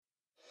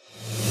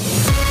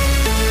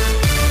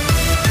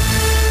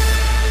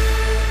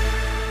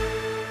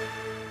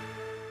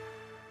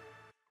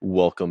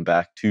welcome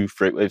back to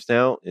FreightWaves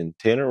Now. And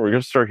Tanner, we're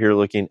going to start here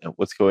looking at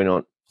what's going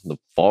on the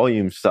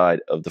volume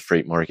side of the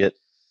freight market.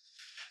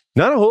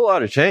 Not a whole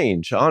lot of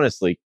change,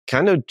 honestly.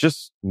 Kind of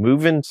just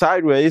moving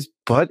sideways.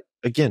 But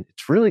again,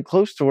 it's really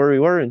close to where we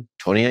were in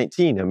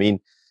 2019. I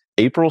mean,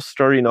 April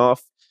starting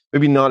off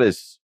maybe not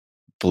as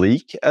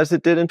bleak as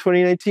it did in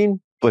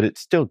 2019, but it's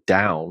still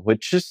down,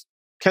 which just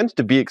tends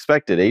to be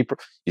expected.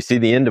 April, you see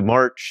the end of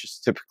March is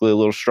typically a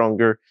little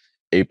stronger.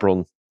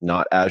 April,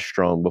 not as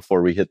strong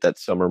before we hit that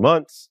summer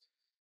months.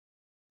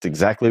 It's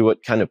exactly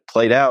what kind of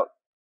played out.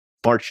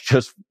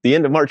 The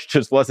end of March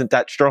just wasn't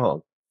that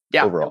strong.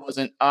 Yeah, overall. It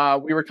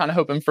wasn't. We were kind of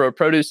hoping for a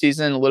produce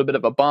season, a little bit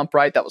of a bump,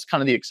 right? That was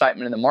kind of the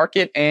excitement in the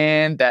market,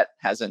 and that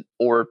has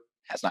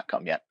not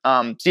come yet.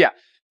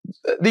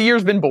 The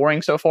year's been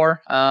boring so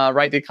far,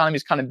 right? The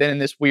economy's kind of been in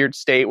this weird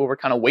state where we're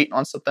kind of waiting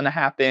on something to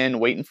happen,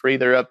 waiting for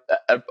either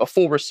a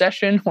full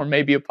recession or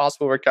maybe a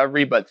possible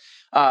recovery. But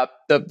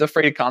the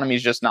freight economy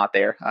is just not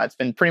there. It's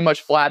been pretty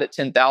much flat at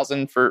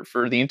 10,000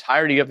 for the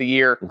entirety of the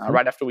year,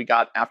 right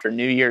after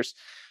New Year's.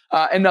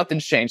 And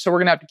nothing's changed. So we're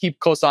going to have to keep a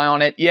close eye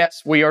on it.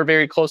 Yes, we are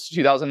very close to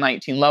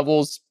 2019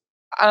 levels.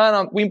 I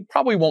don't know. We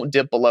probably won't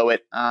dip below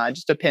it. It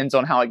just depends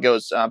on how it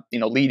goes,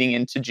 leading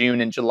into June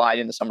and July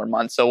in the summer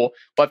months. So we'll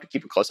have to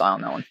keep a close eye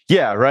on that one.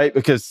 Yeah, right.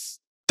 Because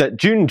that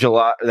June and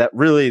July,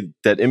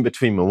 that in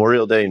between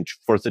Memorial Day and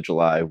 4th of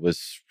July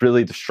was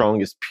really the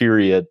strongest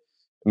period.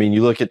 I mean,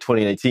 you look at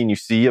 2019, you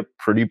see a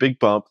pretty big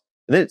bump,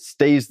 and then it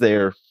stays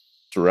there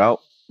throughout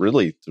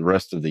really the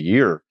rest of the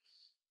year.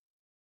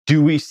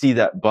 Do we see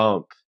that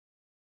bump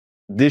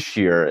this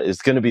year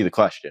is going to be the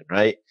question,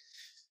 right?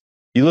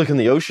 You look on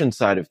the ocean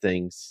side of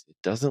things, it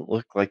doesn't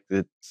look like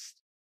it's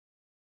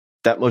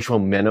that much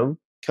momentum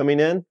coming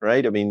in,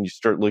 right? I mean, you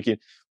start looking,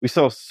 we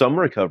saw some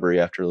recovery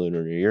after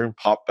Lunar New Year and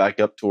pop back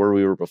up to where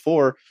we were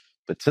before.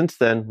 But since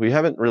then, we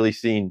haven't really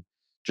seen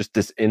just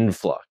this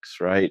influx,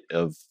 right,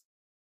 of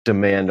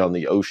demand on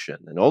the ocean.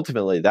 And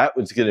ultimately,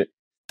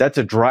 that's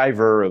a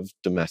driver of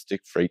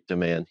domestic freight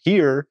demand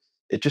here.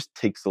 It just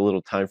takes a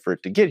little time for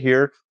it to get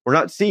here. We're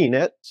not seeing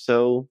it.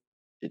 So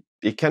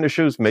it kind of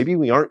shows maybe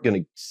we aren't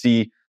going to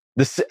see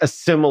a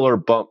similar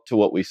bump to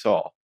what we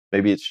saw.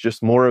 Maybe it's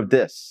just more of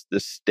this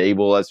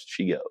stable as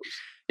she goes.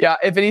 Yeah,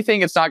 if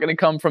anything, it's not going to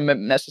come from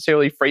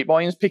necessarily freight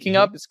volumes picking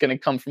up. It's going to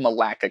come from a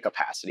lack of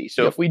capacity.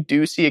 So if we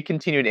do see a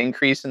continued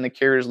increase in the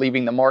carriers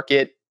leaving the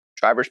market,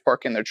 drivers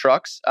parking their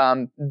trucks,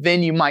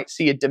 then you might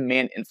see a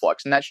demand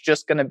influx. And that's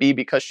just going to be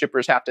because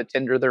shippers have to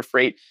tender their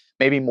freight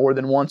maybe more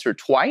than once or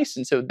twice.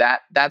 And so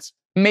that's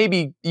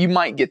maybe you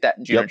might get that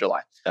in June or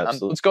July.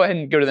 Let's go ahead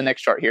and go to the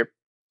next chart here.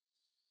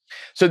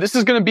 So this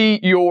is going to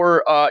be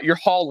your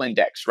haul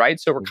index, right?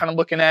 So we're kind of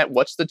looking at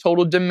what's the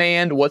total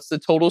demand, what's the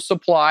total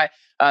supply.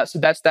 So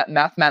that's that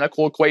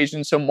mathematical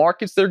equation. So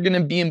markets that are going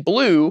to be in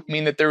blue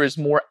mean that there is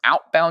more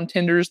outbound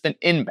tenders than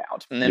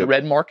inbound. And then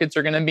red markets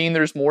are going to mean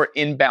there's more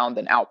inbound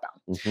than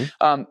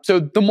outbound. So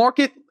the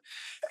market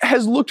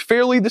has looked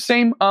fairly the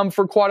same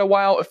for quite a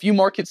while. A few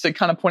markets that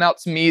kind of point out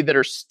to me that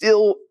are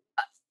still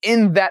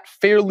in that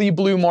fairly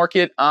blue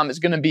market is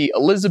going to be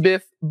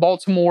Elizabeth,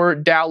 Baltimore,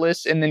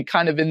 Dallas, and then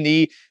kind of in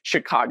the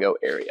Chicago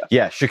area.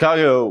 Yeah,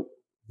 Chicago,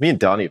 me and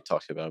Donnie have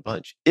talked about a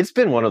bunch. It's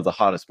been one of the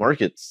hottest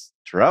markets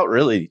throughout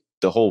really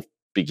the whole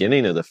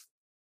beginning of the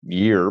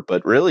year,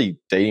 but really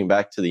dating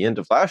back to the end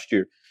of last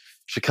year.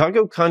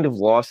 Chicago kind of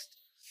lost,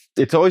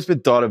 it's always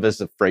been thought of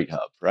as a freight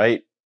hub,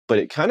 right? But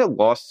it kind of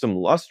lost some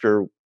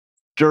luster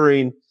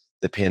during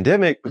the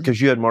pandemic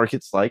because you had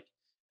markets like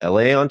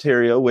LA,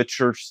 Ontario,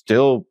 which are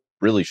still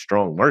really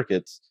strong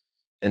markets,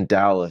 and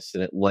Dallas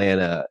and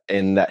Atlanta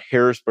and that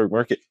Harrisburg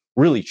market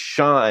really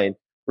shine,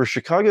 where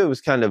Chicago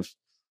was kind of,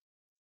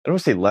 I don't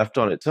want to say left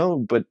on its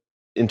own, but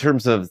in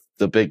terms of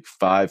the big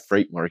five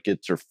freight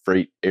markets or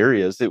freight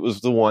areas, it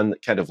was the one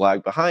that kind of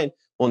lagged behind.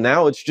 Well,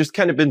 now it's just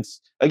kind of been,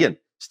 again,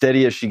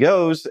 steady as she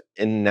goes,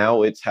 and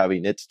now it's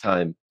having its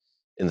time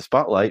in the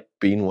spotlight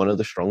being one of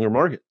the stronger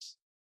markets.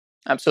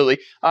 Absolutely.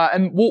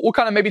 And we'll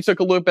kind of maybe take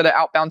a look at an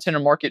outbound tender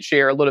market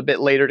share a little bit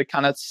later to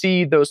kind of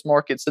see those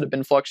markets that have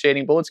been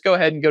fluctuating. But let's go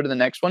ahead and go to the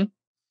next one.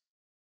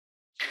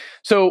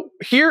 So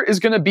here is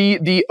going to be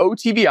the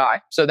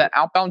OTVI, so that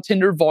outbound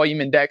tender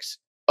volume index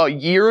a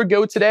year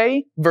ago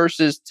today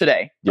versus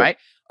today, right?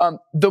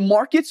 The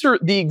markets are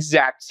the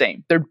exact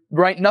same. They're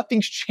right.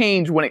 Nothing's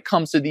changed when it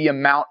comes to the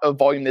amount of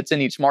volume that's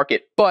in each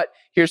market. But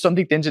here's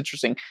something that's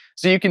interesting.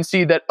 So you can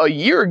see that a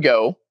year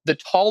ago, the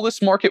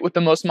tallest market with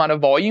the most amount of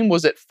volume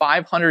was at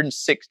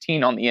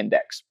 516 on the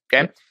index.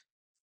 Okay.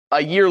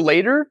 A year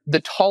later,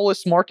 the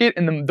tallest market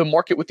and the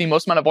market with the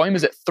most amount of volume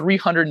is at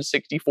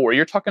 364.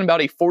 You're talking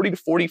about a 40 to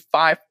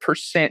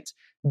 45%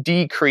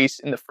 decrease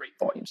in the freight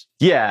volumes.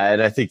 Yeah,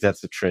 and I think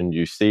that's a trend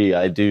you see.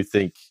 I do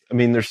think, I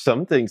mean, there's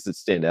some things that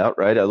stand out,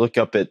 right? I look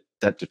up at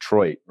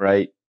Detroit,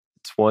 right?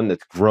 It's one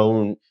that's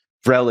grown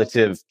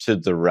relative to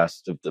the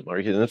rest of the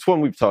market. And it's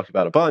one we've talked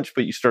about a bunch,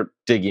 but you start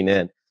digging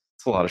in,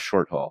 it's a lot of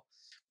short haul.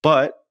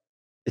 But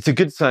it's a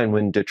good sign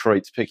when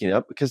Detroit's picking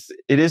up because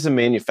it is a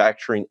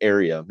manufacturing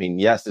area. I mean,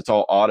 yes, it's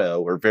all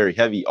auto or very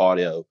heavy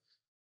auto,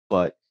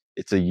 but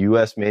it's a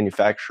U.S.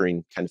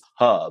 manufacturing kind of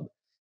hub,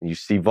 and you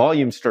see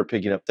volumes start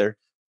picking up there,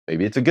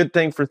 maybe it's a good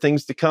thing for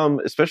things to come,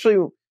 especially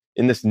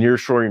in this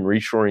nearshoring,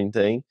 reshoring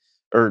thing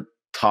or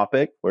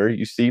topic where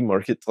you see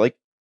markets like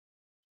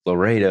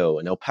Laredo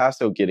and El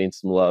Paso getting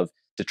some love.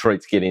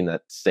 Detroit's getting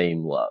that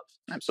same love.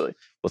 Absolutely.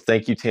 Well,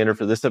 thank you, Tanner,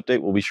 for this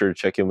update. We'll be sure to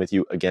check in with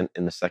you again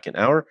in the second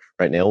hour.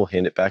 Right now, we'll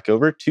hand it back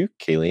over to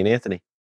Kaylee and Anthony.